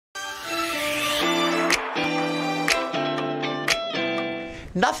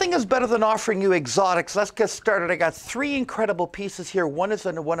Nothing is better than offering you exotics. Let's get started. I got 3 incredible pieces here. One is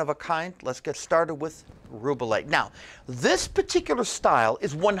a one of a kind. Let's get started with Rubellite. Now, this particular style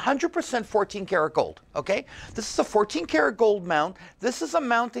is 100% 14 karat gold, okay? This is a 14 karat gold mount. This is a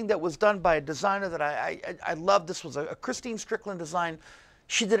mounting that was done by a designer that I love. This was a Christine Strickland design.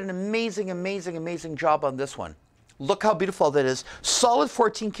 She did an amazing job on this one. Look how beautiful that is. Solid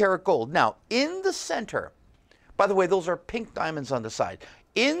 14 karat gold. Now, in the center, by the way, those are pink diamonds on the side.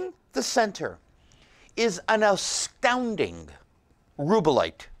 In the center is an astounding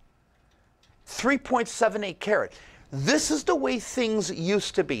Rubellite, 3.78 carat. This is the way things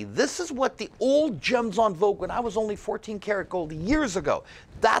used to be. This is what the old gems on Vogue when I was only 14 karat gold years ago.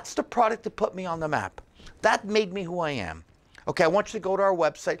 That's the product that put me on the map. That made me who I am. Okay, I want you to go to our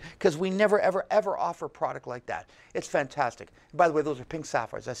website because we never, ever offer product like that. It's fantastic. By the way, those are pink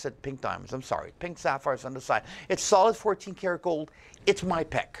sapphires. I said pink diamonds. I'm sorry. Pink sapphires on the side. It's solid 14 karat gold. It's my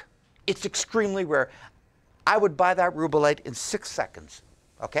pick. It's extremely rare. I would buy that Rubellite in 6 seconds.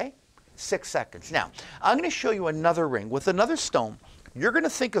 Okay? 6 seconds. Now, I'm going to show you another ring with another stone. You're going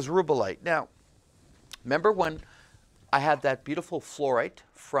to think is Rubellite. Now, remember when I had that beautiful Fluorite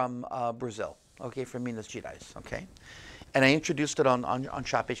from Brazil? Okay, from Minas Gerais. Okay? And I introduced it on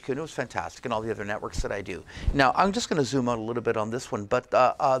Shop HQ, and it was fantastic, and all the other networks that I do. Now, I'm just going to zoom out a little bit on this one, but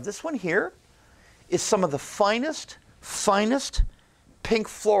this one here is some of the finest pink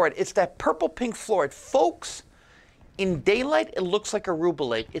fluorite. It's that purple pink fluorite. Folks, in daylight, it looks like a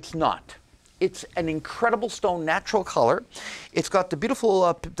Rubellite. It's not. It's an incredible stone, natural color. It's got the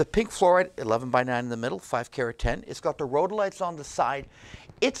beautiful the pink fluorite, 11 by 9 in the middle, 5 karat 10. It's got the rhodolites on the side.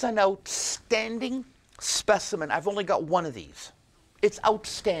 It's an outstanding specimen. I've only got one of these. It's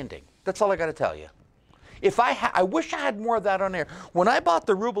outstanding. That's all I got to tell you. If I wish I had more of that on there. When I bought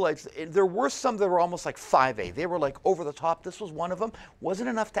the Rubellites, there were some that were almost like 5A. They were like over the top. This was one of them. Wasn't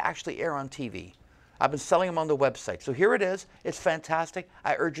enough to actually air on TV. I've been selling them on the website. So here it is. It's fantastic.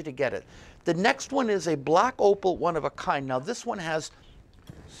 I urge you to get it. The next one is a black opal, one of a kind. Now this one has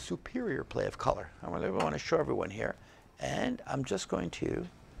superior play of color. I really want to show everyone here. And I'm just going to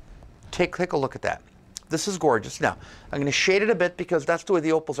take a look at that. This is gorgeous. Now, I'm going to shade it a bit because that's the way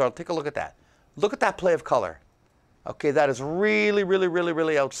the opals are. Take a look at that. Look at that play of color. Okay, that is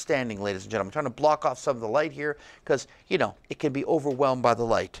really outstanding, ladies and gentlemen. I'm trying to block off some of the light here because, you know, it can be overwhelmed by the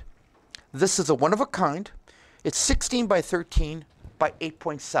light. This is a one of a kind. It's 16 by 13 by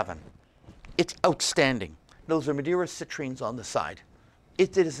 8.7. It's outstanding. Those are Madeira citrines on the side.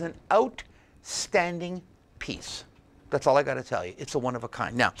 It is an outstanding piece. That's all I got to tell you. It's a one of a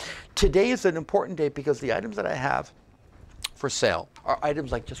kind. Now, today is an important day because the items that I have for sale are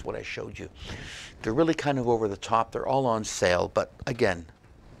items like just what I showed you. They're really kind of over the top. They're all on sale. But again,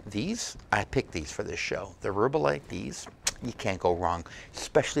 these, I picked these for this show. The Rubellite, these, you can't go wrong.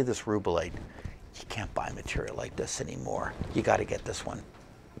 Especially this Rubellite. You can't buy material like this anymore. You got to get this one.